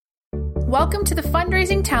Welcome to the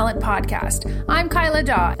Fundraising Talent Podcast. I'm Kyla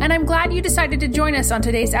Daw, and I'm glad you decided to join us on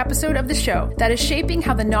today's episode of the show that is shaping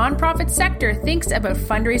how the nonprofit sector thinks about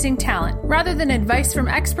fundraising talent. Rather than advice from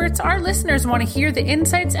experts, our listeners want to hear the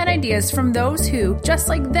insights and ideas from those who, just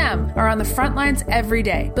like them, are on the front lines every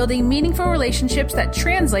day, building meaningful relationships that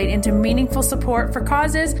translate into meaningful support for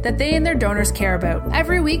causes that they and their donors care about.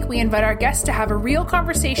 Every week, we invite our guests to have a real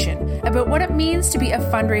conversation about what it means to be a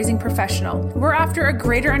fundraising professional. We're after a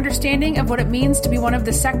greater understanding of what it means to be one of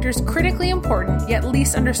the sector's critically important yet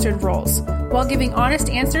least understood roles, while giving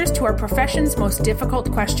honest answers to our profession's most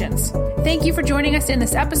difficult questions. Thank you for joining us in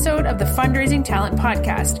this episode of the Fundraising Talent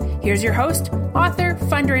Podcast. Here's your host, author,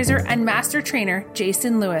 fundraiser, and master trainer,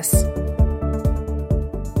 Jason Lewis.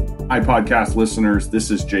 Hi, podcast listeners.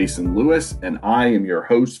 This is Jason Lewis, and I am your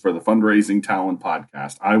host for the Fundraising Talent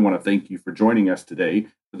Podcast. I want to thank you for joining us today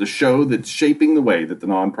for the show that's shaping the way that the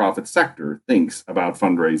nonprofit sector thinks about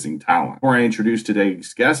fundraising talent. Before I introduce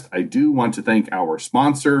today's guest, I do want to thank our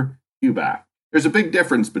sponsor, QBAC. There's a big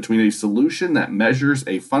difference between a solution that measures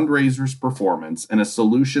a fundraiser's performance and a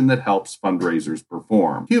solution that helps fundraisers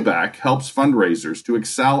perform. QBAC helps fundraisers to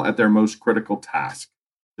excel at their most critical task,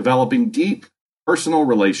 developing deep, personal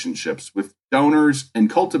relationships with donors and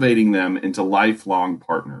cultivating them into lifelong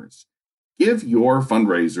partners. Give your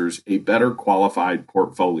fundraisers a better qualified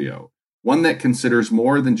portfolio, one that considers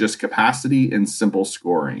more than just capacity and simple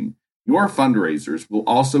scoring. Your fundraisers will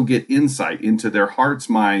also get insight into their hearts,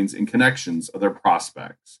 minds, and connections of their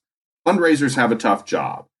prospects. Fundraisers have a tough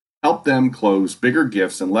job. Help them close bigger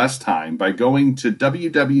gifts in less time by going to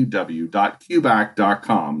www.qbac.com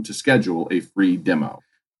to schedule a free demo.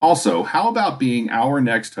 Also, how about being our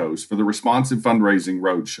next host for the Responsive Fundraising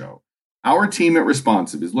Roadshow? Our team at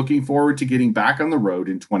Responsive is looking forward to getting back on the road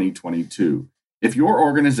in 2022. If your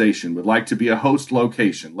organization would like to be a host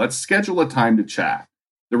location, let's schedule a time to chat.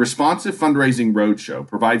 The Responsive Fundraising Roadshow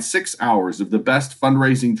provides 6 hours of the best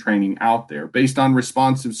fundraising training out there based on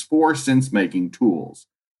Responsive's 4 sense-making tools.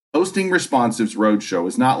 Hosting Responsive's Roadshow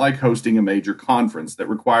is not like hosting a major conference that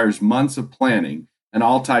requires months of planning and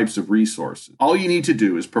all types of resources. All you need to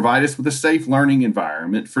do is provide us with a safe learning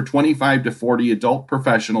environment for 25 to 40 adult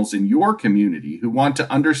professionals in your community who want to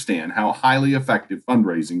understand how highly effective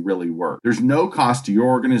fundraising really works. There's no cost to your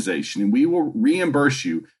organization, and we will reimburse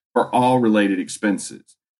you for all related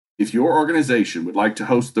expenses. If your organization would like to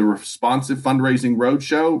host the Responsive Fundraising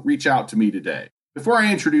Roadshow, reach out to me today. Before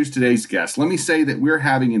I introduce today's guest, let me say that we're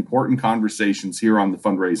having important conversations here on the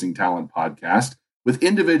Fundraising Talent Podcast with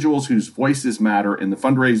individuals whose voices matter in the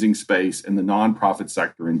fundraising space and the nonprofit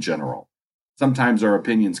sector in general. Sometimes our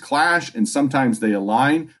opinions clash and sometimes they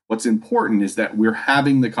align. What's important is that we're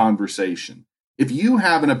having the conversation. If you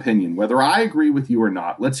have an opinion, whether I agree with you or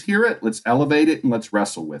not, let's hear it, let's elevate it, and let's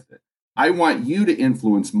wrestle with it. I want you to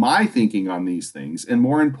influence my thinking on these things, and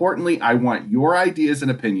more importantly, I want your ideas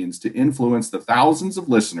and opinions to influence the thousands of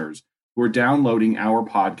listeners who are downloading our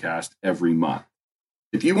podcast every month.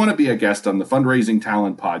 If you want to be a guest on the Fundraising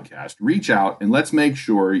Talent Podcast, reach out and let's make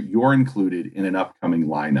sure you're included in an upcoming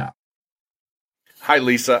lineup. Hi,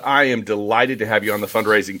 Lisa. I am delighted to have you on the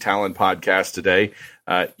Fundraising Talent Podcast today.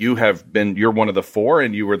 You're one of the 4,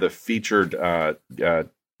 and you were the featured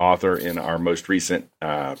author in our most recent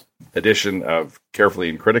edition of Carefully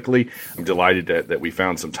and Critically. I'm delighted that we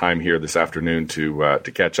found some time here this afternoon to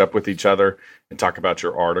catch up with each other and talk about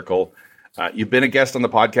your article. You've been a guest on the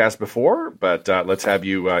podcast before, but let's have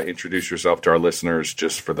you introduce yourself to our listeners,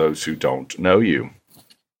 just for those who don't know you.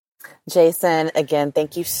 Jason, again,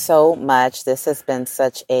 thank you so much. This has been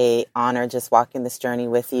such a honor just walking this journey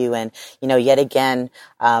with you, and yet again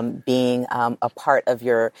being a part of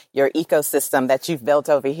your ecosystem that you've built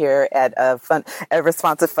over here at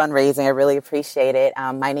Responsive Fundraising. I really appreciate it.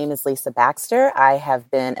 My name is Lisa Baxter. I have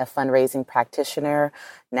been a fundraising practitioner.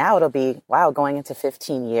 Now it'll be going into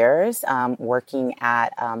 15 years, working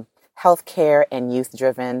at healthcare and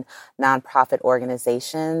youth-driven nonprofit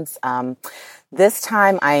organizations. This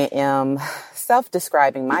time I am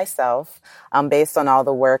self-describing myself based on all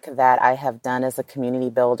the work that I have done as a community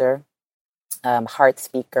builder, heart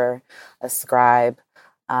speaker, a scribe,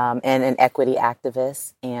 and an equity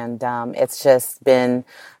activist. And it's just been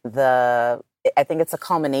I think it's a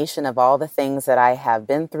culmination of all the things that I have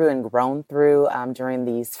been through and grown through during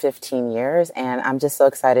these 15 years. And I'm just so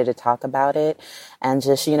excited to talk about it and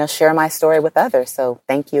just, share my story with others. So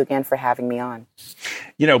thank you again for having me on.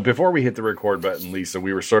 Before we hit the record button, Lisa,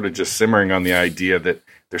 we were sort of just simmering on the idea that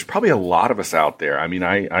there's probably a lot of us out there. I mean,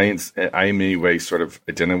 I in many ways sort of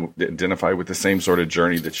identify with the same sort of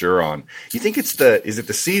journey that you're on. You think is it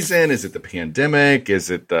the season? Is it the pandemic?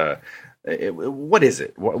 Is it the What is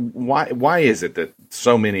it? Why is it that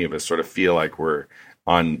so many of us sort of feel like we're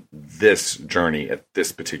on this journey at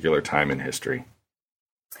this particular time in history?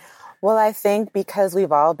 Well, I think because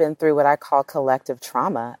we've all been through what I call collective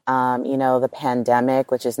trauma, the pandemic,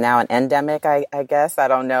 which is now an endemic, I guess. I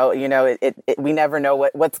don't know. We never know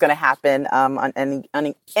what's going to happen on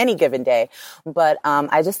any given day. But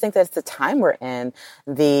I just think that it's the time we're in,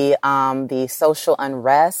 the social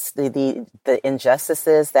unrest, the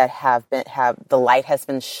injustices that have the light has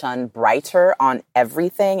been shone brighter on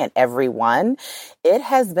everything and everyone. It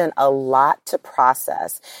has been a lot to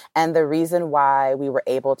process. And the reason why we were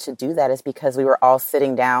able to do that is because we were all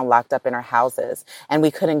sitting down, locked up in our houses, and we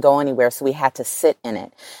couldn't go anywhere. So we had to sit in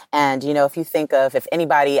it. And, if you think of, if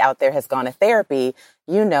anybody out there has gone to therapy,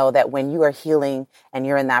 you know that when you are healing and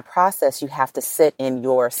you're in that process, you have to sit in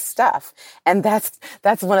your stuff. And that's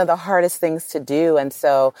one of the hardest things to do. And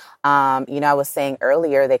so, I was saying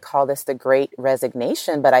earlier, they call this the Great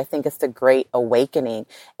Resignation, but I think it's the Great Awakening.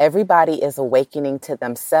 Everybody is awakening to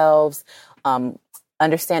themselves,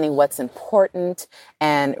 understanding what's important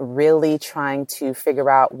and really trying to figure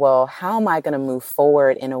out, well, how am I going to move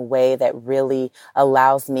forward in a way that really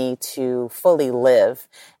allows me to fully live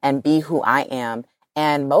and be who I am?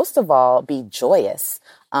 And most of all, be joyous.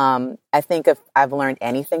 I think if I've learned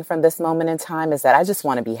anything from this moment in time is that I just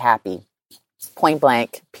want to be happy. Point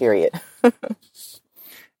blank, period.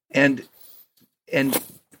 And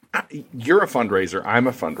you're a fundraiser. I'm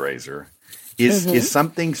a fundraiser. Is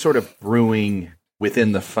something sort of brewing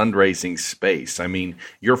within the fundraising space? I mean,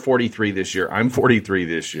 you're 43 this year. I'm 43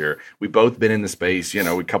 this year. We've both been in the space.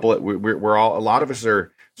 We're all, a lot of us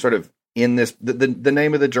are sort of in this, the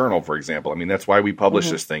name of the journal, for example. I mean, that's why we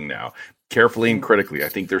publish this thing now, carefully and critically. I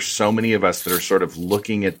think there's so many of us that are sort of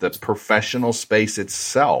looking at the professional space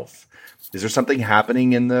itself. Is there something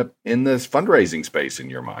happening in the fundraising space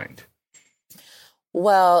in your mind?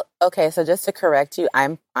 Well, okay. So just to correct you,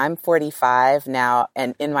 I'm 45 now.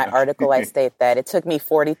 And in my article, I state that it took me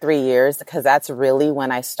 43 years because that's really when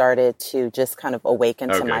I started to just kind of awaken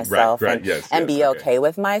to myself and be okay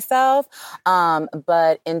with myself.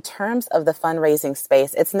 But in terms of the fundraising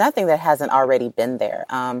space, it's nothing that hasn't already been there.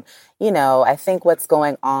 I think what's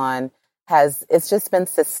going on it's just been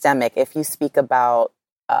systemic. If you speak about,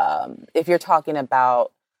 if you're talking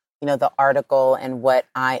about, the article and what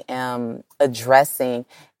I am addressing,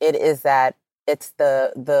 it is that it's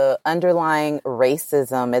the underlying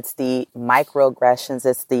racism, it's the microaggressions,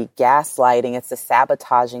 it's the gaslighting, it's the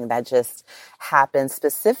sabotaging that just happens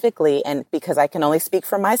specifically. And because I can only speak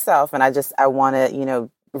for myself, and I want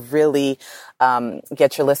to, really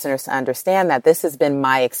get your listeners to understand that this has been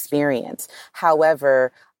my experience.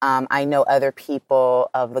 However, I know other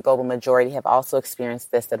people of the global majority have also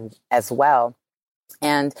experienced this as well.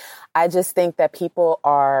 And I just think that people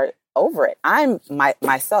are over it. I'm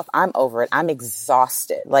over it. I'm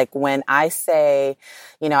exhausted. Like when I say,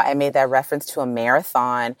 I made that reference to a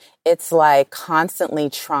marathon, it's like constantly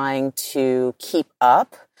trying to keep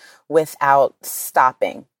up without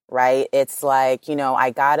stopping. Right. It's like,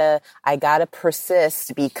 I gotta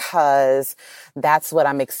persist because that's what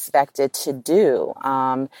I'm expected to do.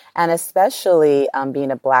 And especially,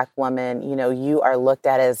 being a Black woman, you are looked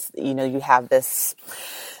at as, you have this,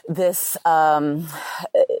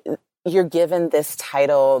 you're given this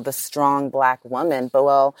title, the strong Black woman. But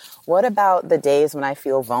well, what about the days when I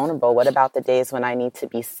feel vulnerable? What about the days when I need to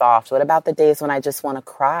be soft? What about the days when I just want to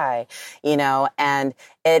cry?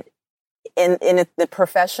 And in the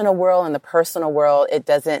professional world and the personal world, it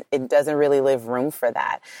doesn't really leave room for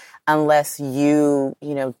that unless you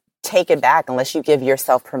take it back, unless you give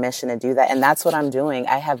yourself permission to do that. And that's what I'm doing.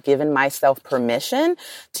 I have given myself permission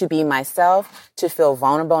to be myself, to feel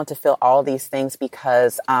vulnerable and to feel all these things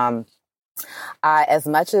because, as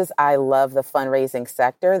much as I love the fundraising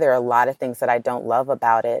sector, there are a lot of things that I don't love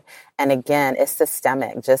about it. And again, it's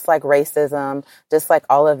systemic, just like racism, just like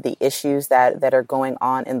all of the issues that are going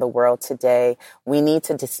on in the world today. We need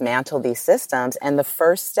to dismantle these systems. And the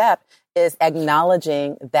first step is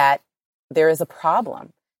acknowledging that there is a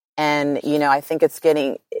problem. And, I think it's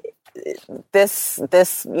getting this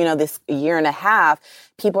year and a half,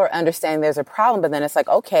 people are understanding there's a problem, but then it's like,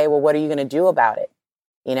 okay, well, what are you going to do about it?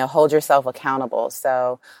 Hold yourself accountable.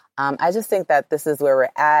 So I just think that this is where we're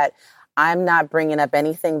at. I'm not bringing up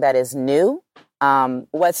anything that is new.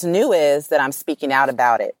 What's new is that I'm speaking out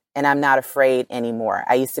about it and I'm not afraid anymore.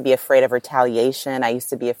 I used to be afraid of retaliation. I used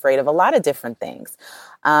to be afraid of a lot of different things.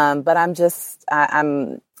 But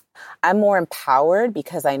I'm more empowered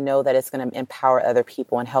because I know that it's going to empower other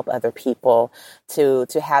people and help other people to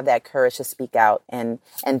have that courage to speak out and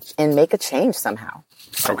make a change somehow.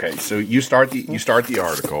 Okay, so you start the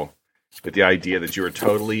article with the idea that you are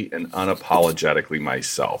totally and unapologetically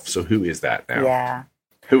myself. So who is that now? Yeah.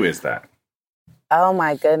 Who is that? Oh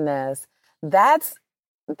my goodness. That's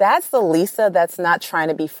the Lisa that's not trying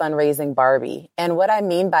to be fundraising Barbie. And what I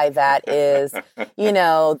mean by that is,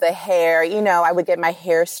 the hair, I would get my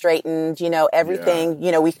hair straightened, everything,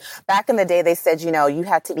 back in the day, they said, you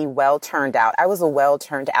had to be well turned out. I was a well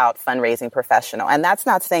turned out fundraising professional. And that's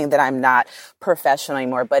not saying that I'm not professional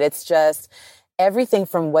anymore, but it's just everything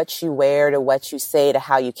from what you wear to what you say to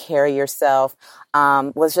how you carry yourself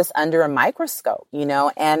was just under a microscope,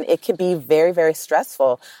 and it could be very, very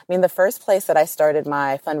stressful. I mean, the first place that I started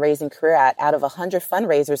my fundraising career out of 100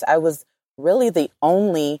 fundraisers, I was really the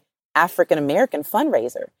only African-American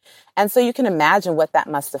fundraiser. And so you can imagine what that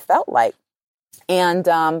must have felt like. And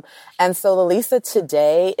so the Lisa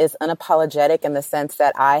today is unapologetic in the sense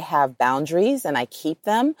that I have boundaries and I keep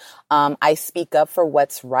them. I speak up for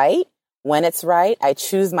what's right. When it's right, I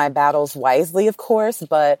choose my battles wisely, of course,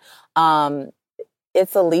 but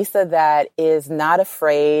it's a Lisa that is not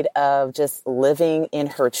afraid of just living in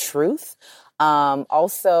her truth.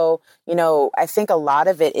 Also, I think a lot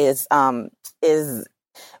of it is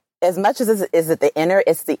as much as is it the inner,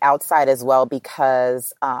 it's the outside as well,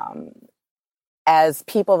 because as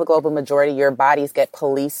people of the global majority, your bodies get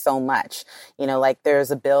policed so much. Like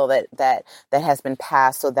there's a bill that has been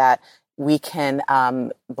passed so that we can,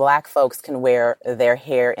 Black folks can wear their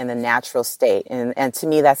hair in the natural state. And to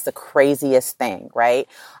me, that's the craziest thing, right?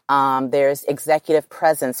 There's executive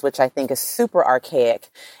presence, which I think is super archaic.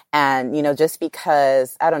 And, just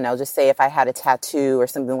because, I don't know, just say if I had a tattoo or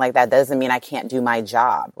something like that, doesn't mean I can't do my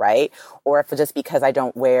job, right? Or if just because I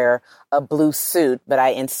don't wear a blue suit, but I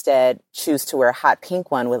instead choose to wear a hot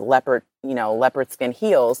pink one with leopard skin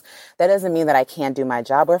heels, that doesn't mean that I can't do my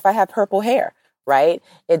job. Or if I have purple hair, right?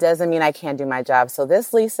 It doesn't mean I can't do my job. So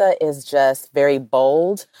this Lisa is just very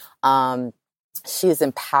bold. She's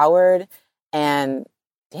empowered, and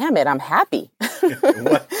damn it, I'm happy. Okay.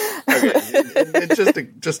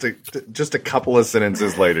 Just a couple of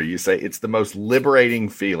sentences later, you say it's the most liberating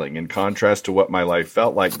feeling in contrast to what my life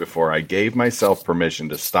felt like before I gave myself permission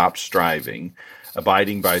to stop striving,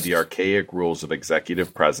 abiding by the archaic rules of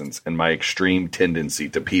executive presence and my extreme tendency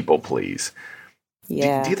to people please.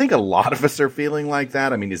 Yeah. Do you think a lot of us are feeling like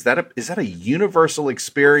that? I mean, is that a universal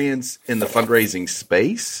experience in the fundraising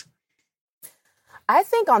space? I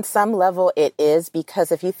think on some level it is,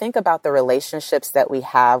 because if you think about the relationships that we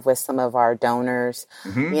have with some of our donors,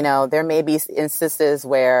 there may be instances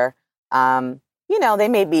where, they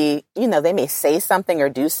may say something or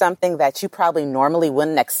do something that you probably normally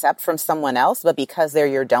wouldn't accept from someone else, but because they're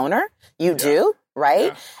your donor, you do,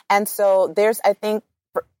 right? Yeah. And so I think,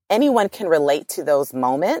 anyone can relate to those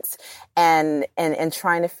moments and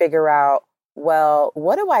trying to figure out, well,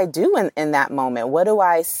 what do I do in that moment? What do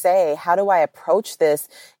I say? How do I approach this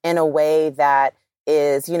in a way that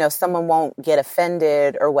is, someone won't get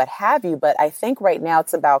offended or what have you? But I think right now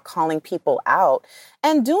it's about calling people out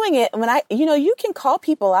and doing it when you can call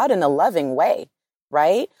people out in a loving way,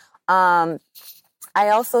 right? I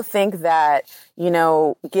also think that,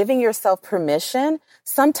 giving yourself permission,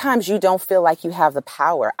 sometimes you don't feel like you have the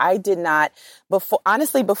power. I did not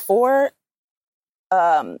before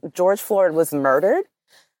George Floyd was murdered,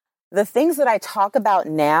 the things that I talk about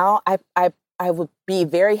now, I would be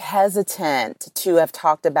very hesitant to have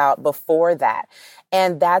talked about before that.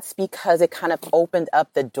 And that's because it kind of opened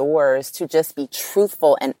up the doors to just be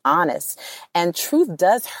truthful and honest. And truth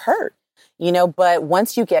does hurt, but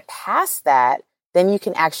once you get past that, then you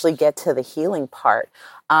can actually get to the healing part.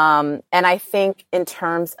 And I think in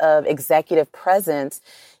terms of executive presence,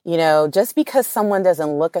 just because someone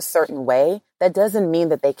doesn't look a certain way, that doesn't mean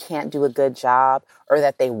that they can't do a good job or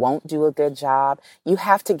that they won't do a good job. You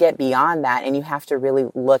have to get beyond that, and you have to really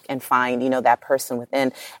look and find, that person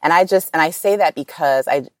within. And I say that because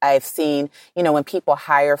I've seen, when people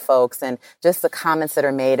hire folks and just the comments that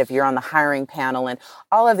are made, if you're on the hiring panel and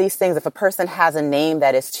all of these things, if a person has a name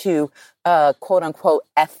that is too, quote unquote,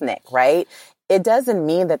 ethnic, right? It doesn't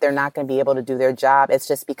mean that they're not going to be able to do their job. It's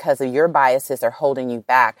just because of your biases are holding you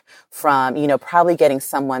back from, probably getting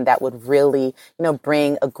someone that would really,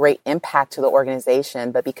 bring a great impact to the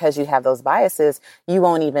organization. But because you have those biases, you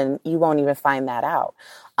won't even find that out.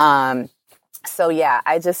 So yeah,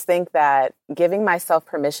 I just think that giving myself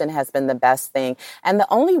permission has been the best thing. And the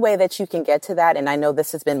only way that you can get to that, and I know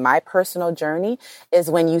this has been my personal journey, is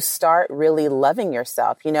when you start really loving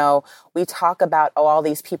yourself. You know, we talk about, all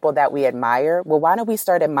these people that we admire. Well, why don't we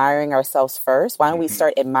start admiring ourselves first? Why don't we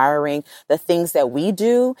start admiring the things that we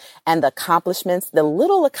do and the accomplishments, the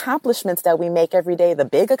little accomplishments that we make every day, the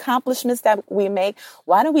big accomplishments that we make?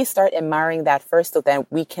 Why don't we start admiring that first so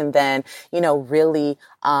that we can then, really,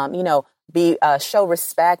 show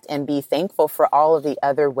respect and be thankful for all of the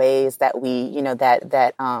other ways that we,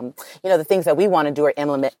 the things that we want to do are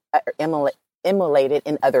emulated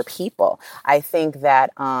in other people. I think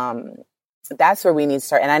that that's where we need to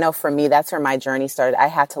start. And I know for me, that's where my journey started. I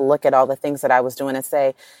had to look at all the things that I was doing and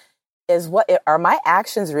say, are my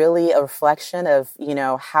actions really a reflection of,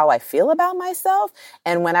 how I feel about myself?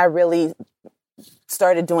 And when I really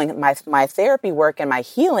started doing my therapy work and my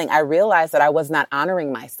healing, I realized that I was not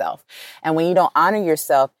honoring myself. And when you don't honor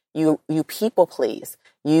yourself, you people please.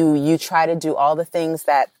 You try to do all the things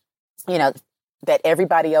that, that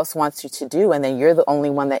everybody else wants you to do. And then you're the only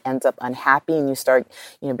one that ends up unhappy, and you start,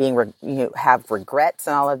 have regrets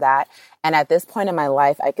and all of that. And at this point in my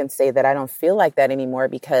life, I can say that I don't feel like that anymore,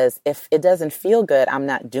 because if it doesn't feel good, I'm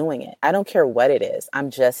not doing it. I don't care what it is. I'm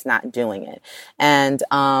just not doing it. And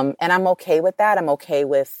I'm okay with that. I'm okay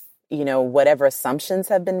with, whatever assumptions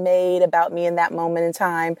have been made about me in that moment in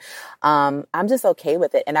time. I'm just okay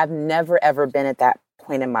with it. And I've never, ever been at that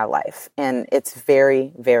point in my life. And it's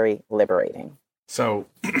very, very liberating. So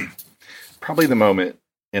probably the moment,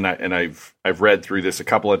 and I've read through this a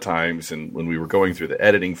couple of times, and when we were going through the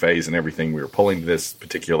editing phase and everything, we were pulling this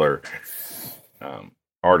particular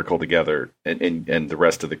article together, and the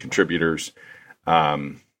rest of the contributors.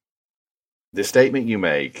 The statement you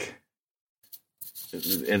make,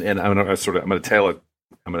 and I'm going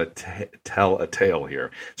to tell a tale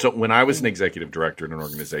here. So when I was an executive director in an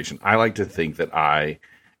organization, I like to think that I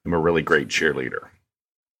am a really great cheerleader.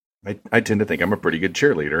 I tend to think I'm a pretty good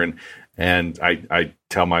cheerleader, and I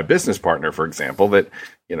tell my business partner, for example, that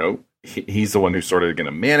he's the one who's sort of going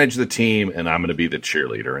to manage the team, and I'm going to be the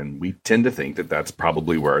cheerleader, and we tend to think that that's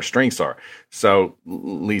probably where our strengths are. So,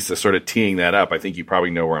 Lisa, sort of teeing that up, I think you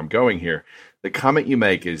probably know where I'm going here. The comment you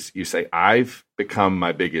make is you say, "I've become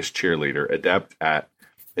my biggest cheerleader,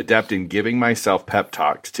 adept in giving myself pep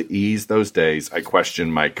talks to ease those days I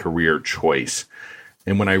question my career choice."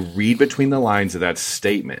 And when I read between the lines of that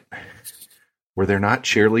statement, were there not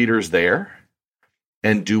cheerleaders there?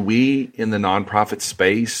 And do we in the nonprofit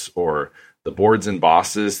space, or the boards and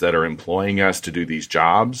bosses that are employing us to do these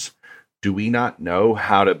jobs, do we not know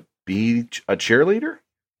how to be a cheerleader?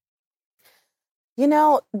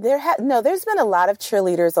 There's been a lot of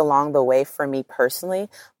cheerleaders along the way for me personally,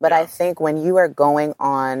 but I think when you are going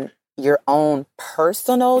on your own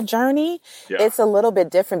personal journey, it's a little bit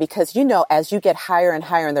different, because, as you get higher and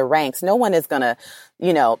higher in the ranks, no one is going to,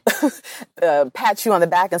 pat you on the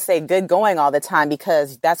back and say good going all the time,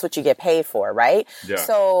 because that's what you get paid for. Right. Yeah.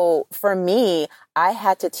 So for me, I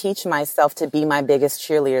had to teach myself to be my biggest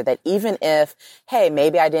cheerleader, that even if, hey,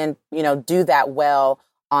 maybe I didn't, do that well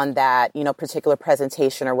on that, particular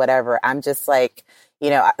presentation or whatever, I'm just like,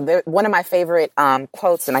 one of my favorite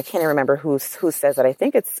quotes, and I can't even remember who says it. I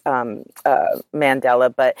think it's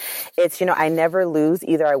Mandela, but it's, I never lose.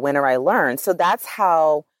 Either I win or I learn. So that's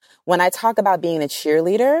how, when I talk about being a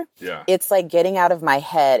cheerleader, it's like getting out of my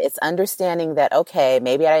head. It's understanding that, okay,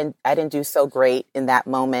 maybe I didn't do so great in that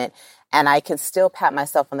moment, and I can still pat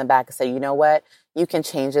myself on the back and say, you know what, you can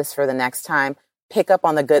change this for the next time. Pick up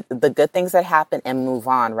on the good things that happen and move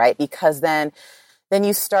on, right? Because then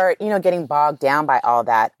you start, getting bogged down by all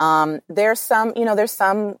that. There's some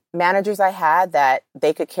managers I had that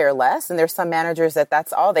they could care less, and there's some managers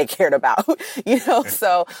that's all they cared about,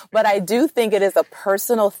 so, but I do think it is a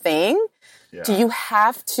personal thing. Yeah. You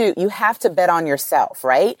have to bet on yourself,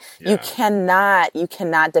 right? Yeah. You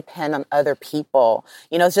cannot depend on other people.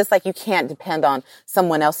 It's just like you can't depend on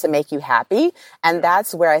someone else to make you happy. And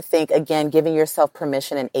that's where I think, again, giving yourself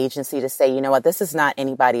permission and agency to say, you know what, this is not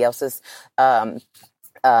anybody else's to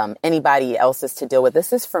deal with.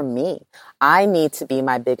 This is for me. I need to be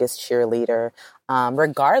my biggest cheerleader.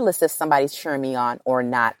 Regardless if somebody's cheering me on or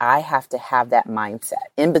not, I have to have that mindset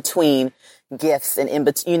in between gifts and in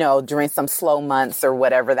between, during some slow months or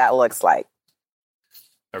whatever that looks like.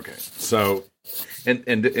 Okay. So, and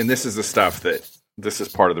this is the stuff that, this is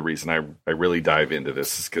part of the reason I really dive into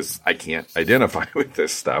this, is because I can't identify with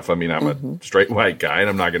this stuff. I mean, I'm a straight white guy, and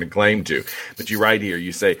I'm not going to claim to. But you write here,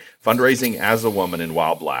 you say, fundraising as a woman in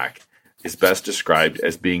while Black, is best described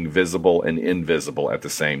as being visible and invisible at the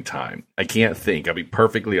same time. I can't think. I'll be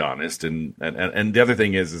perfectly honest. And the other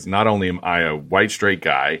thing is not only am I a white straight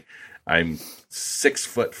guy, I'm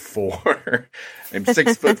 6'4". I'm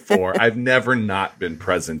 6'4". I've never not been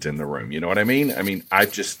present in the room. You know what I mean? I mean, I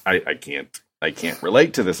can't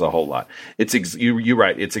relate to this a whole lot. You're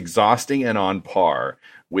right. It's exhausting and on par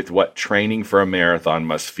with what training for a marathon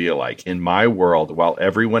must feel like. In my world, while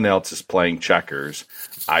everyone else is playing checkers,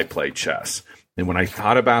 I play chess. And when I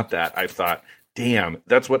thought about that, I thought, damn,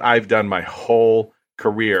 that's what I've done my whole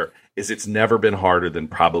career. It's never been harder than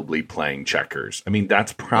probably playing checkers. I mean,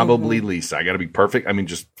 that's probably, Lisa, I got to be perfect. I mean,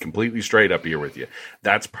 just completely straight up here with you.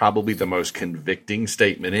 That's probably the most convicting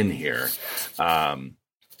statement in here.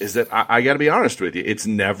 Is that I got to be honest with you. It's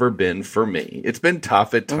never been for me. It's been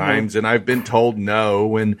tough at times, and I've been told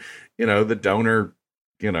no, and, the donor,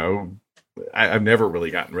 I've never really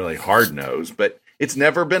gotten really hard no's, but it's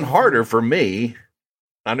never been harder for me.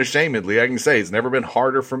 Unashamedly, I can say it's never been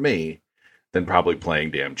harder for me than probably playing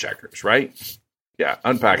damn checkers, right? Yeah,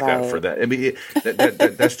 unpack that for that. I mean,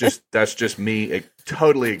 that's just me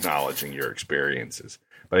totally acknowledging your experiences,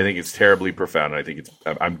 but I think it's terribly profound. And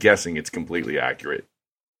I'm guessing it's completely accurate.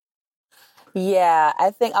 Yeah,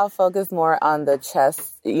 I think I'll focus more on the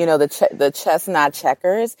chess, the chess, not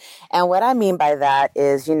checkers. And what I mean by that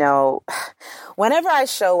is, whenever I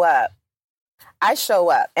show up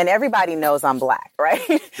and everybody knows I'm Black, right?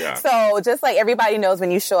 Yeah. So just like everybody knows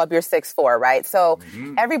when you show up, you're 6'4", right? So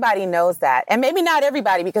everybody knows that. And maybe not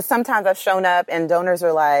everybody, because sometimes I've shown up and donors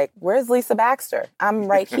are like, where's Lisa Baxter? I'm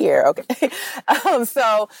right here. Okay. And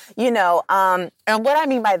what I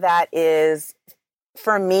mean by that is,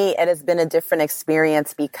 for me, it has been a different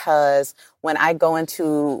experience because when I've gone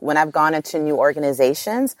into new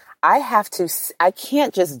organizations, I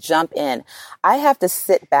can't just jump in. I have to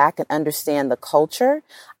sit back and understand the culture.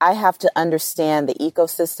 I have to understand the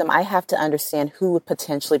ecosystem. I have to understand who would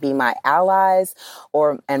potentially be my allies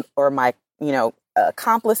or my,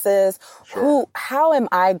 accomplices. Sure. How am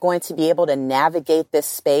I going to be able to navigate this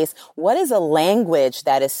space? What is a language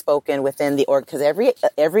that is spoken within the org? Because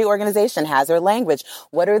every organization has their language.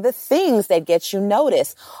 What are the things that get you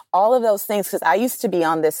noticed? All of those things. Because I used to be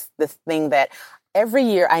on this thing that every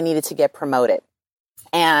year I needed to get promoted.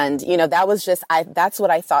 And, that was that's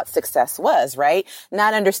what I thought success was, right?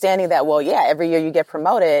 Not understanding that, well, yeah, every year you get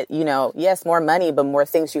promoted, yes, more money, but more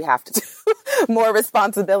things you have to do, more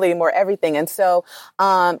responsibility, more everything. And so,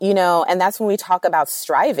 and that's when we talk about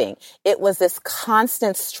striving. It was this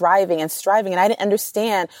constant striving. And I didn't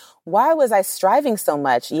understand, why was I striving so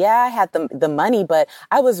much? Yeah, I had the money, but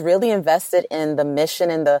I was really invested in the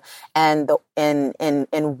mission and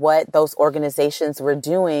in what those organizations were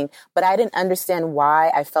doing. But I didn't understand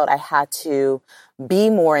why I felt I had to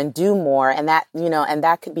be more and do more. And that, and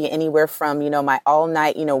that could be anywhere from, my all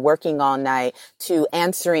night, working all night to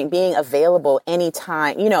being available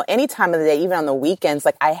anytime, any time of the day, even on the weekends.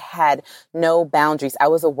 Like, I had no boundaries. I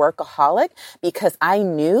was a workaholic because I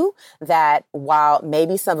knew that while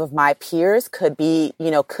maybe some of my peers could be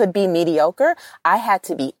mediocre, I had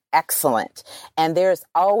to be excellent. And there's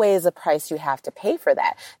always a price you have to pay for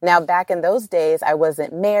that. Now, back in those days, I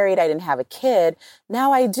wasn't married. I didn't have a kid.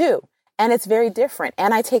 Now I do. And it's very different.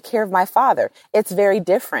 And I take care of my father. It's very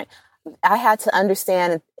different. I had to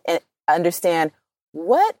understand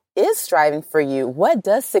what is striving for you? What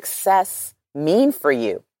does success mean for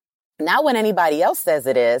you? Not when anybody else says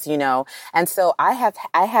it is, and so I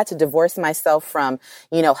had to divorce myself from,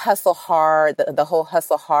 hustle hard, the whole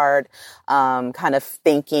hustle hard, kind of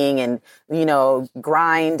thinking and,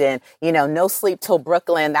 grind and, no sleep till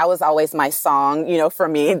Brooklyn. That was always my song, for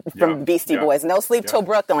me from Beastie Boys, no sleep till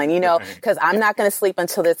Brooklyn, because I'm not going to sleep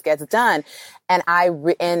until this gets done. And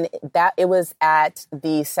it was at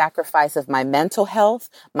the sacrifice of my mental health,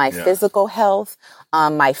 my physical health,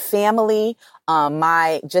 my family,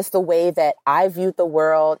 just the way that I viewed the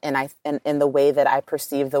world and the way that I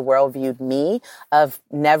perceived the world viewed me, of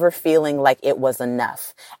never feeling like it was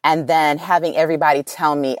enough. And then having everybody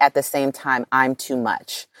tell me at the same time, I'm too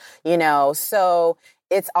much, so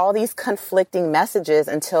it's all these conflicting messages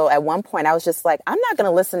until at one point I was just like, I'm not going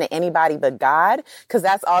to listen to anybody but God, because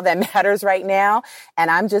that's all that matters right now.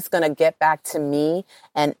 And I'm just going to get back to me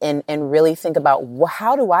and really think about,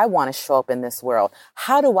 how do I want to show up in this world?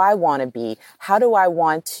 How do I want to be? How do I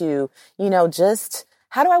want to,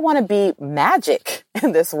 how do I want to be magic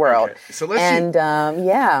in this world? Okay. So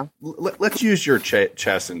let's use your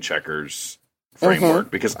chess and checkers framework,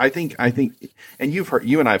 because I think, and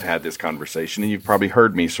you and I've had this conversation, and you've probably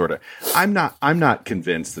heard me sort of, I'm not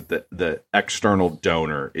convinced that the external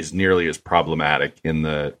donor is nearly as problematic in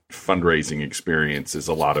the fundraising experience as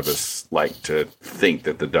a lot of us like to think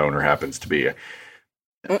that the donor happens to be.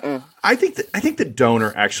 I think the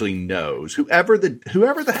donor actually knows, whoever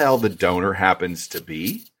the hell the donor happens to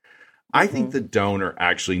be. I think the donor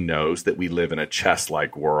actually knows that we live in a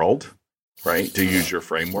chess-like world, right? To use your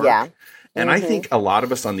framework. Yeah. And I think a lot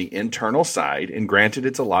of us on the internal side, and granted,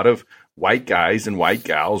 it's a lot of white guys and white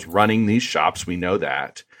gals running these shops. We know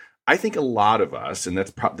that. I think a lot of us, and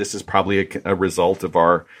this is probably a result of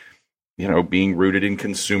our, being rooted in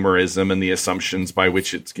consumerism and the assumptions by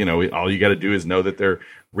which it's, all you got to do is know that they're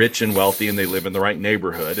rich and wealthy and they live in the right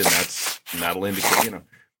neighborhood, and that'll indicate,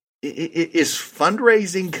 Is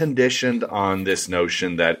fundraising conditioned on this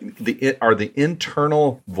notion that the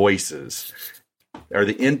internal voices, or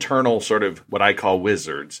the internal sort of what I call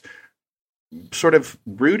wizards, sort of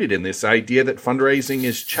rooted in this idea that fundraising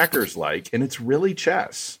is checkers-like, and it's really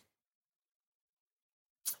chess?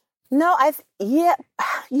 No, I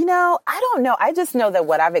don't know. I just know that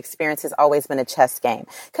what I've experienced has always been a chess game.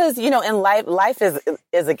 Because, in life is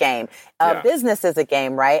a game. Business is a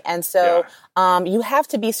game, right? And so you have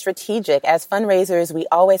to be strategic. As fundraisers, we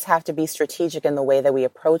always have to be strategic in the way that we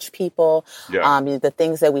approach people, the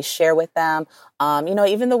things that we share with them,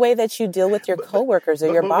 even the way that you deal with your coworkers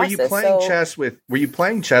or your bosses. Were you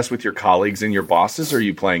playing chess with your colleagues and your bosses, or are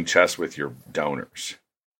you playing chess with your donors?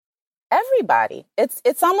 Everybody.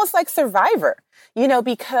 It's almost like Survivor,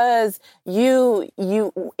 because you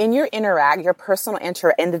in your personal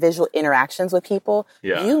individual interactions with people,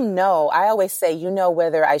 I always say,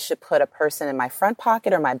 whether I should put a person in my front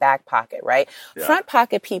pocket or my back pocket, right? Yeah. Front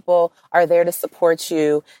pocket people are there to support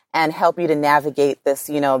you and help you to navigate this,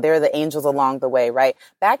 they're the angels along the way, right?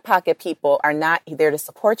 Back pocket people are not there to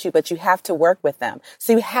support you, but you have to work with them.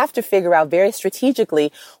 So you have to figure out very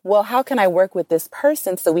strategically, well, how can I work with this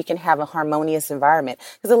person so we can have a harmonious environment?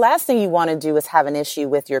 Because the last thing you want to do is have an issue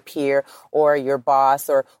with your peer or your boss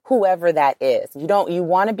or whoever that is. You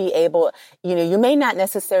want to be able, you may not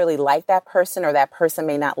necessarily like that person, or that person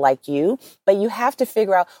may not like you, but you have to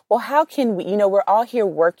figure out, well, how can we, we're all here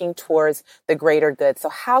working towards the greater good. So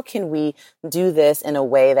how can we do this in a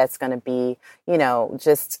way that's going to be,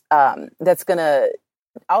 that's going to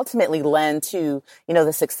ultimately lend to,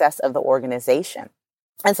 the success of the organization.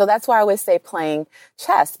 And so that's why I always say playing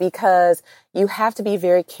chess, because you have to be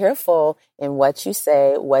very careful in what you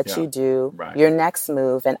say, what you do, your next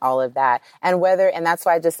move, and all of that. And that's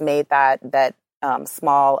why I just made that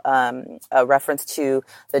small reference to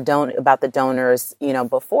about the donors,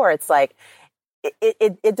 before. It's like,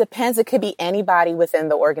 it depends. It could be anybody within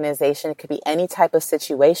the organization. It could be any type of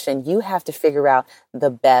situation. You have to figure out the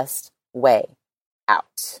best way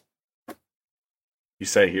out. You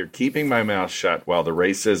say here, keeping my mouth shut while the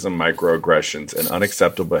racism, microaggressions, and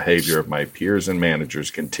unacceptable behavior of my peers and managers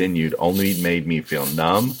continued only made me feel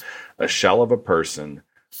numb, a shell of a person,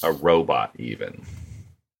 a robot even.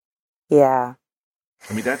 Yeah.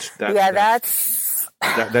 I mean, that's heavy.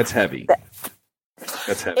 That's heavy.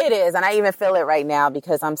 It is. And I even feel it right now,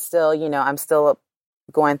 because I'm still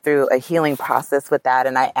going through a healing process with that.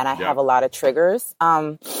 And I have a lot of triggers.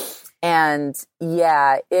 A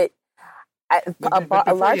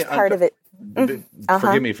large part of it.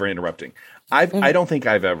 Forgive me for interrupting. I don't think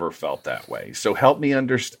I've ever felt that way. So help me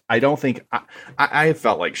understand. I don't think I have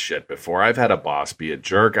felt like shit before. I've had a boss be a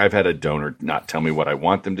jerk. I've had a donor not tell me what I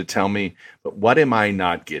want them to tell me. But what am I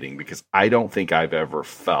not getting? Because I don't think I've ever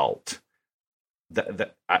felt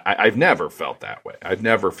that. I've never felt that way. I've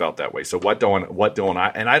never felt that way. So what don't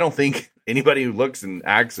I? And I don't think anybody who looks and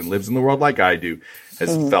acts and lives in the world like I do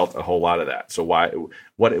has felt a whole lot of that. So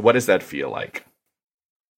what does that feel like?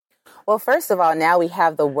 Well, first of all, now we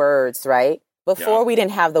have the words, right? Before we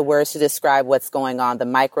didn't have the words to describe what's going on, the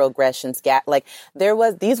microaggressions,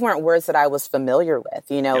 these weren't words that I was familiar with,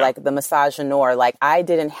 like the misogynoir. Like, I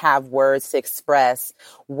didn't have words to express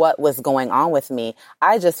what was going on with me.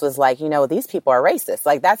 I just was like, these people are racist.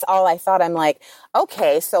 Like, that's all I thought. I'm like,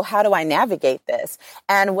 okay, so how do I navigate this?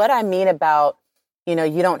 And what I mean about, you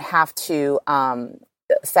don't have to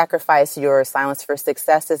sacrifice your silence for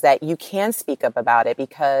success is that you can speak up about it,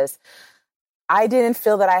 because I didn't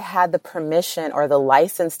feel that I had the permission or the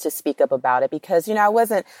license to speak up about it, because, I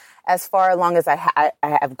wasn't, as far along as I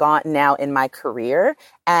have gone now in my career.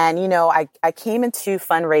 And, I came into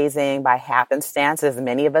fundraising by happenstance, as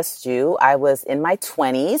many of us do. I was in my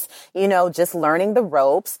 20s, just learning the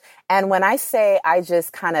ropes. And when I say I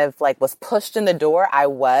just kind of was pushed in the door,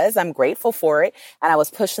 I'm grateful for it. And I was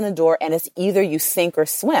pushed in the door, and it's either you sink or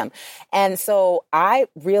swim. And so I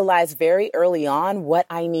realized very early on what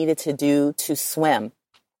I needed to do to swim.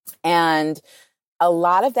 And a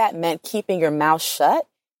lot of that meant keeping your mouth shut,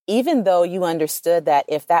 even though you understood that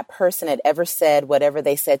if that person had ever said whatever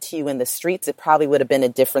they said to you in the streets, it probably would have been a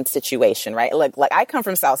different situation, right? Like I come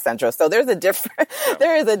from South Central, so there is a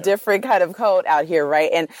different kind of code out here,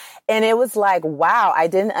 right? And it was like, wow, I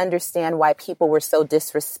didn't understand why people were so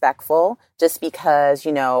disrespectful just because,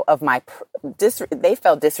 of they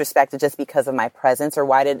felt disrespected just because of my presence, or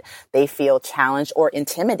why did they feel challenged or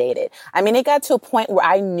intimidated? I mean, it got to a point where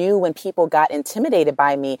I knew when people got intimidated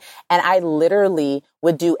by me, and I literally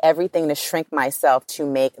would do everything to shrink myself to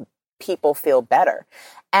make people feel better.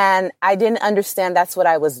 And I didn't understand that's what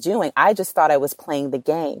I was doing. I just thought I was playing the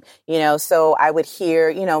game, so I would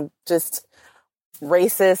hear, just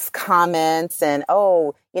racist comments and,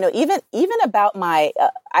 even about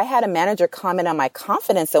I had a manager comment on my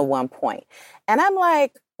confidence at one point. And I'm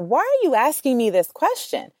like, why are you asking me this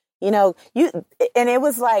question? And it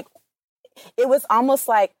was almost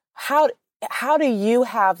like, how do you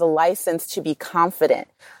have the license to be confident?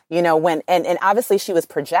 When, and obviously she was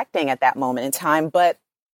projecting at that moment in time, but,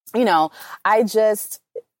 I just,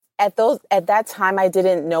 at that time, I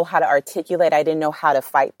didn't know how to articulate. I didn't know how to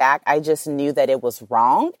fight back. I just knew that it was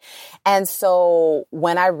wrong. And so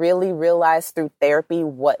when I really realized through therapy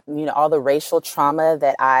what, all the racial trauma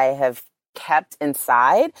that I have kept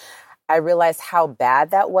inside, I realized how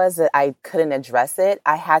bad that was, that I couldn't address it.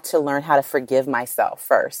 I had to learn how to forgive myself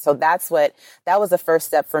first. So that was the first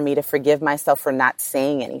step for me, to forgive myself for not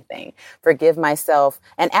saying anything, forgive myself,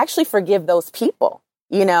 and actually forgive those people,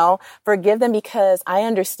 forgive them, because I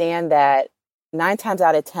understand that 9 times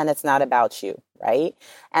out of 10, it's not about you. Right.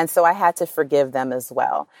 And so I had to forgive them as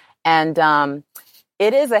well. And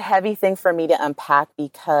it is a heavy thing for me to unpack,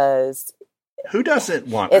 because who doesn't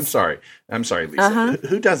want, I'm sorry, Lisa,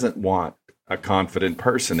 who doesn't want a confident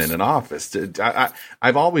person in an office?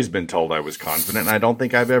 I've always been told I was confident, and I don't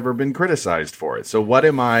think I've ever been criticized for it. So what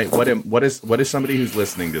is somebody who's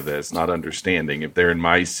listening to this not understanding, if they're in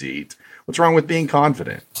my seat? What's wrong with being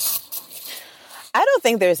confident? I don't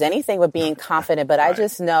think there's anything with being confident, but right. I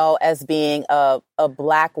just know, as being a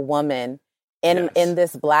Black woman in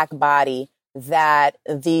this Black body, that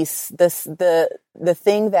the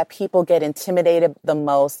thing that people get intimidated the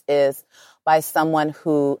most is by someone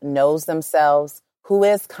who knows themselves, who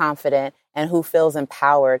is confident, and who feels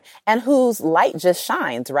empowered, and whose light just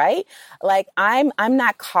shines, right? Like I'm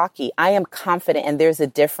not cocky. I am confident, and there's a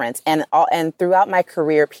difference. And throughout my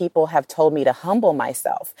career, people have told me to humble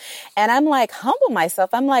myself. And I'm like, humble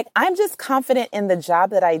myself? I'm like, I'm just confident in the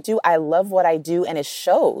job that I do. I love what I do, and it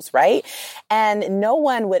shows, right? And no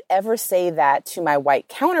one would ever say that to my white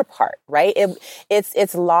counterpart, right?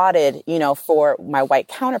 It's lauded, for my white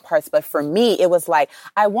counterparts. But for me, it was like,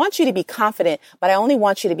 I want you to be confident, but I only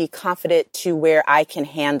want you to be confident to where I can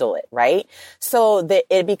handle it, right? So that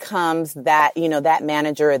it becomes that, that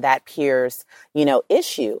manager or that peer's,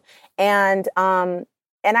 issue. And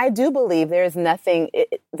I do believe there's nothing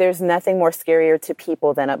more scarier to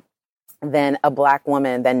people than a Black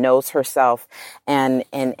woman that knows herself and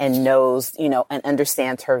knows, and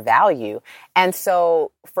understands her value. And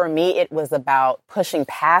so for me, it was about pushing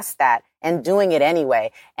past that and doing it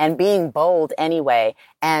anyway, and being bold anyway,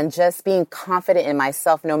 and just being confident in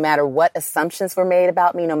myself, no matter what assumptions were made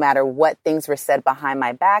about me, no matter what things were said behind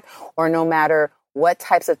my back, or no matter what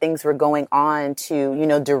types of things were going on to,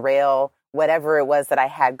 derail whatever it was that I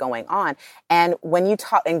had going on. And when you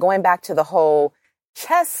talk, and going back to the whole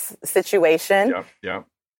chess situation,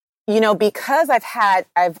 because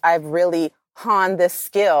I've really honed this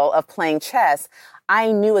skill of playing chess,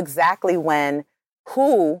 I knew exactly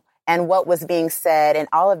who and what was being said and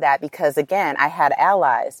all of that, because again, I had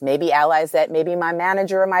allies that maybe my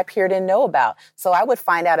manager or my peer didn't know about. So I would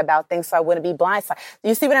find out about things so I wouldn't be blindsided.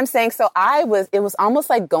 You see what I'm saying? So it was almost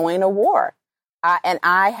like going to war. And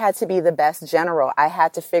I had to be the best general. I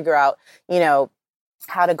had to figure out,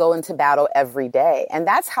 how to go into battle every day. And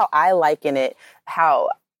that's how I liken it,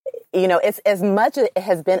 it's as much as it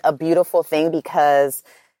has been a beautiful thing, because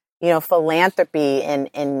philanthropy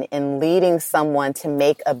and leading someone to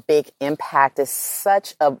make a big impact is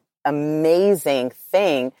such an amazing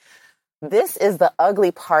thing. this is the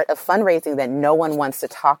ugly part of fundraising that no one wants to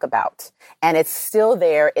talk about. And it's still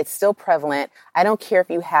there. It's still prevalent. I don't care if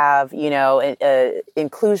you have, an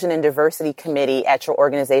inclusion and diversity committee at your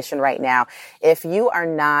organization right now. If you are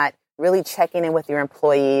not really checking in with your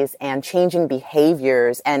employees and changing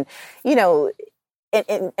behaviors and,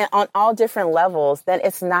 and on all different levels, then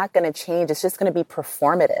it's not going to change. It's just going to be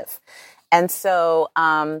performative. And so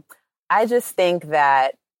I just think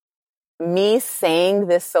that me saying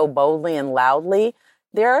this so boldly and loudly,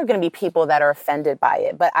 there are going to be people that are offended by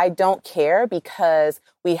it. But I don't care, because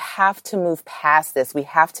we have to move past this. We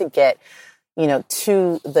have to get,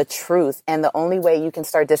 to the truth. And the only way you can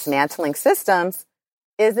start dismantling systems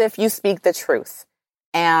is if you speak the truth.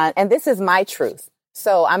 And this is my truth.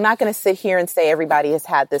 So I'm not going to sit here and say everybody has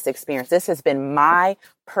had this experience. This has been my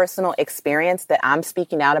personal experience that I'm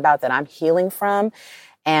speaking out about, that I'm healing from.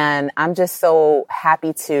 And I'm just so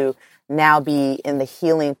happy to now be in the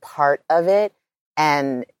healing part of it.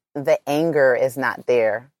 And the anger is not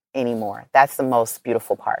there anymore. That's the most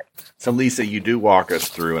beautiful part. So, Lisa, you do walk us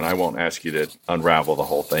through, and I won't ask you to unravel the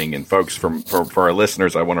whole thing. And folks, for our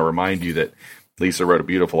listeners, I want to remind you that Lisa wrote a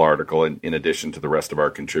beautiful article in addition to the rest of our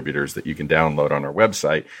contributors that you can download on our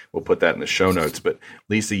website. We'll put that in the show notes. But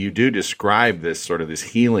Lisa, you do describe this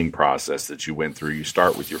healing process that you went through. You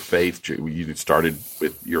start with your faith. You started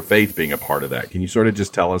with your faith being a part of that. Can you sort of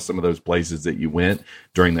just tell us some of those places that you went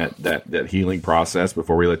during that healing process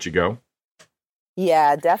before we let you go?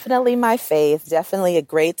 Yeah, definitely my faith. Definitely a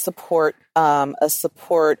great support, a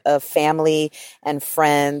support of family and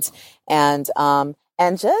friends, and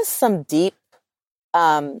just some deep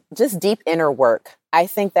inner work. I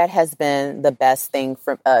think that has been the best thing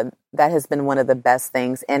that has been one of the best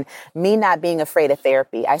things. And me not being afraid of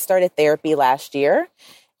therapy. I started therapy last year,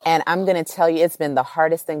 and I'm going to tell you, it's been the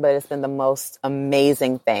hardest thing, but it's been the most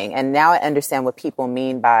amazing thing. And now I understand what people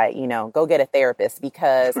mean by, go get a therapist,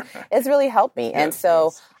 because it's really helped me. And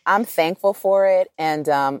so I'm thankful for it. And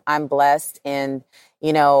I'm blessed. And,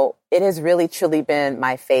 it has really, truly been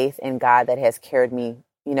my faith in God that has carried me.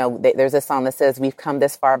 There's a song that says, we've come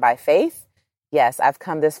this far by faith. Yes, I've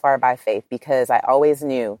come this far by faith, because I always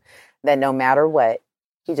knew that no matter what,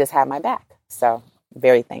 he just had my back. So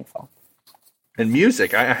very thankful. And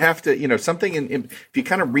music, I have to, something if you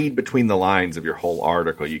kind of read between the lines of your whole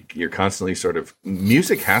article, you're constantly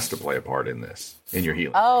music has to play a part in this, in your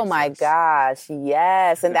healing process. My gosh,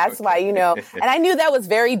 yes. And that's why, and I knew that was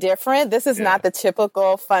very different. This is not the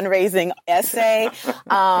typical fundraising essay,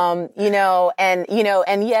 and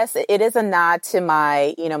yes, it is a nod to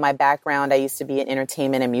my, my background. I used to be an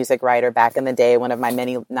entertainment and music writer back in the day, one of my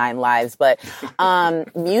many 9 lives, but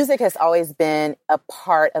music has always been a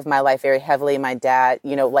part of my life very heavily. My dad,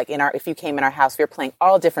 if you came in our house, we were playing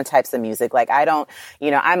all different types of music. Like I'm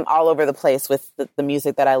all over the place with the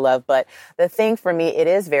music that I love. But the thing for me, it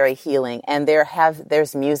is very healing. And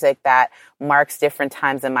there's music that marks different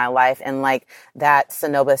times in my life. And like that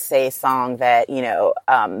Sonoba Say song that,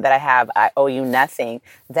 that I have, I Owe You Nothing.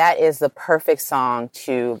 That is the perfect song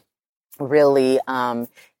to really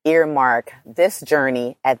earmark this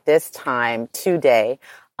journey at this time today.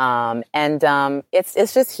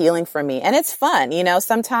 It's just healing for me, and it's fun.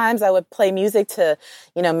 Sometimes I would play music to,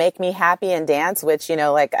 make me happy and dance, which,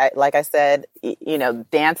 like I said,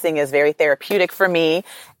 dancing is very therapeutic for me.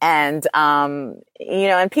 And,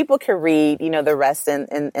 and people can read, the rest in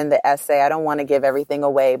the essay. I don't want to give everything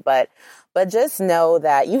away, but just know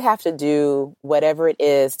that you have to do whatever it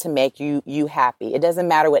is to make you happy. It doesn't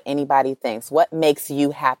matter what anybody thinks. What makes you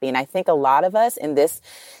happy? And I think a lot of us in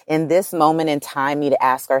this moment in time need to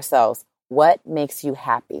ask ourselves, what makes you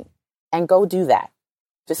happy? And go do that.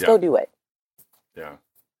 Just go do it. Yeah.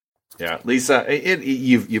 Yeah. Lisa,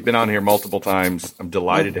 you've been on here multiple times. I'm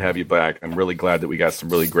delighted to have you back. I'm really glad that we got some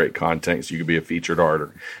really great content, so you could be a featured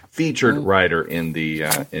writer in the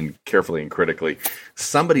in Carefully and Critically.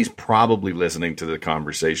 Somebody's probably listening to the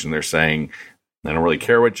conversation. They're saying, I don't really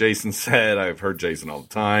care what Jason said. I've heard Jason all the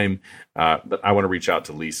time, but I want to reach out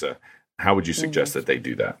to Lisa. How would you suggest that they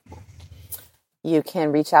do that? You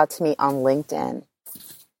can reach out to me on LinkedIn.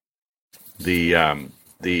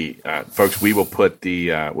 Folks, we will put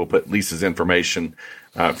we'll put Lisa's information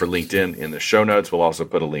for LinkedIn in the show notes. We'll also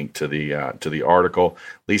put a link to the article.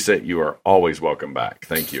 Lisa, you are always welcome back.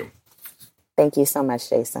 Thank you. Thank you so much,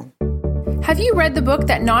 Jason. Have you read the book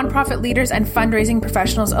that nonprofit leaders and fundraising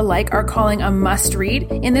professionals alike are calling a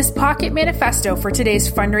must-read? In this pocket manifesto for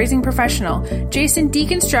today's fundraising professional, Jason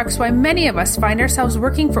deconstructs why many of us find ourselves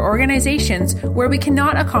working for organizations where we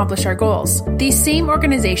cannot accomplish our goals. These same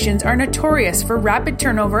organizations are notorious for rapid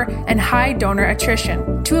turnover and high donor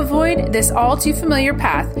attrition. To avoid this all-too-familiar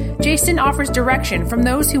path, Jason offers direction from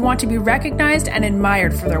those who want to be recognized and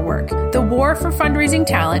admired for their work. The war for fundraising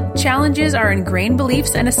talent challenges our ingrained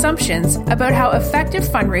beliefs and assumptions about how effective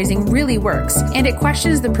fundraising really works, and it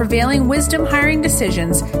questions the prevailing wisdom hiring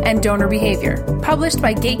decisions and donor behavior. Published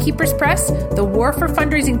by Gatekeepers Press, The War for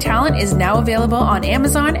Fundraising Talent is now available on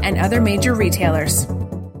Amazon and other major retailers.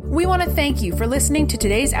 We want to thank you for listening to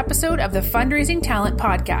today's episode of the Fundraising Talent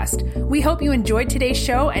Podcast. We hope you enjoyed today's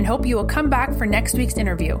show and hope you will come back for next week's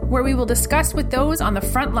interview, where we will discuss with those on the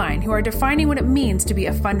front line who are defining what it means to be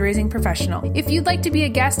a fundraising professional. If you'd like to be a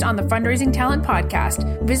guest on the Fundraising Talent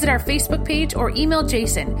Podcast, visit our Facebook page or email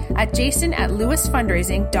Jason at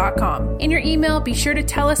jason@lewisfundraising.com. In your email, be sure to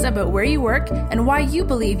tell us about where you work and why you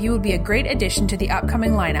believe you would be a great addition to the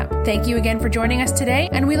upcoming lineup. Thank you again for joining us today,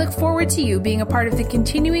 and we look forward to you being a part of the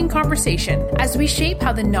continuing conversation as we shape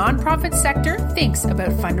how the nonprofit sector thinks about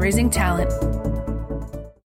fundraising talent.